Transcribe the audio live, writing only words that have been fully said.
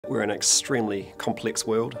We're in an extremely complex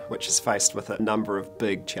world which is faced with a number of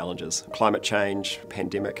big challenges. Climate change,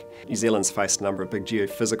 pandemic. New Zealand's faced a number of big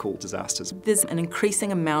geophysical disasters. There's an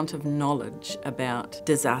increasing amount of knowledge about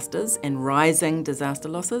disasters and rising disaster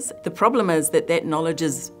losses. The problem is that that knowledge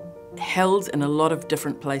is held in a lot of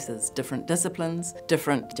different places, different disciplines,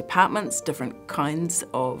 different departments, different kinds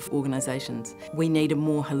of organisations. We need a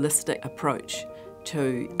more holistic approach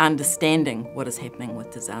to understanding what is happening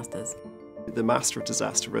with disasters. The Master of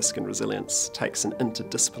Disaster Risk and Resilience takes an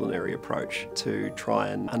interdisciplinary approach to try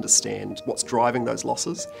and understand what's driving those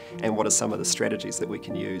losses and what are some of the strategies that we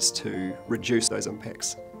can use to reduce those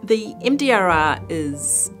impacts. The MDRR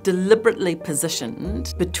is deliberately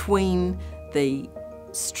positioned between the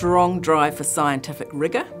strong drive for scientific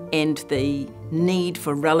rigour and the need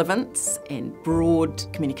for relevance and broad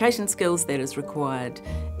communication skills that is required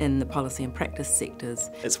in the policy and practice sectors.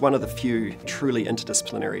 It's one of the few truly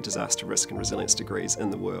interdisciplinary disaster risk and resilience degrees in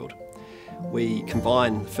the world. We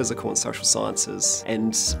combine physical and social sciences,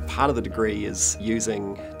 and part of the degree is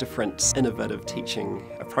using different innovative teaching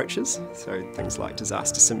approaches, so things like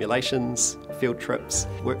disaster simulations, field trips,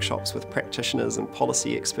 workshops with practitioners and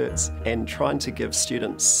policy experts, and trying to give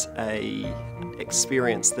students an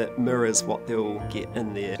experience that mirrors what they'll get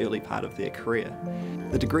in their early part of their career.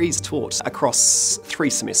 The degree is taught across 3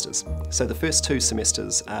 semesters, so the first 2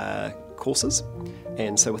 semesters are courses,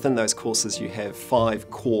 and so within those courses you have 5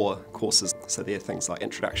 core courses. So they're things like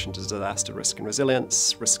Introduction to Disaster Risk and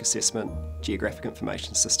Resilience, Risk Assessment, Geographic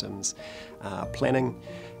Information Systems, Planning,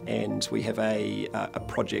 and we have a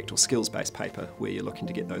project or skills-based paper where you're looking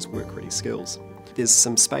to get those work-ready skills. There's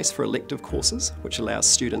some space for elective courses which allows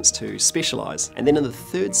students to specialise, and then in the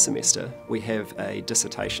 3rd semester we have a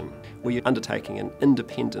dissertation where you're undertaking an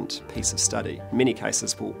independent piece of study. In many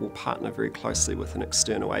cases we'll partner very closely with an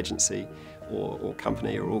external agency or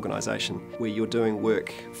company or organisation where you're doing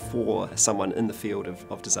work for someone in the field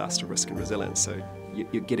of disaster risk and resilience, so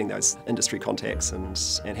you're getting those industry contacts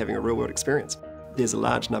and having a real-world experience. There's a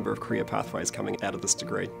large number of career pathways coming out of this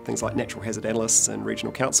degree. Things like natural hazard analysts and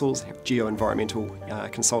regional councils, geo-environmental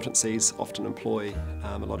consultancies often employ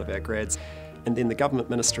a lot of our grads. And then the government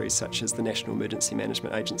ministries such as the National Emergency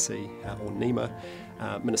Management Agency, or NEMA,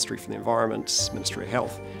 Ministry for the Environment, Ministry of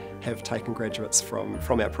Health, have taken graduates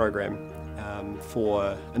from our program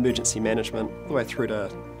for emergency management, all the way through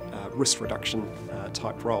to risk reduction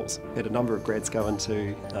type roles. We had a number of grads go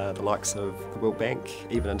into the likes of the World Bank,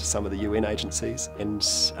 even into some of the UN agencies, and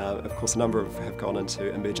of course a number have gone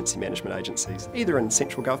into emergency management agencies, either in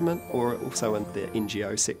central government or also in the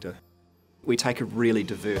NGO sector. We take a really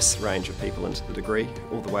diverse range of people into the degree,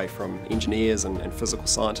 all the way from engineers and physical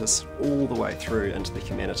scientists, all the way through into the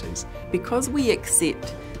humanities. Because we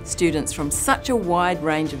accept students from such a wide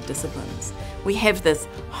range of disciplines, we have this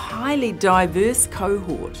highly diverse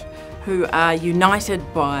cohort who are united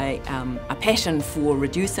by a passion for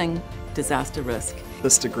reducing disaster risk.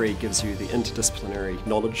 This degree gives you the interdisciplinary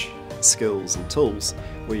knowledge, skills and tools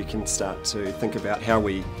where you can start to think about how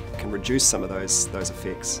we can reduce some of those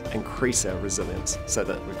effects, increase our resilience so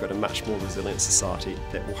that we've got a much more resilient society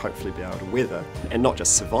that will hopefully be able to weather and not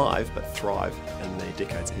just survive but thrive in the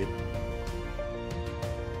decades ahead.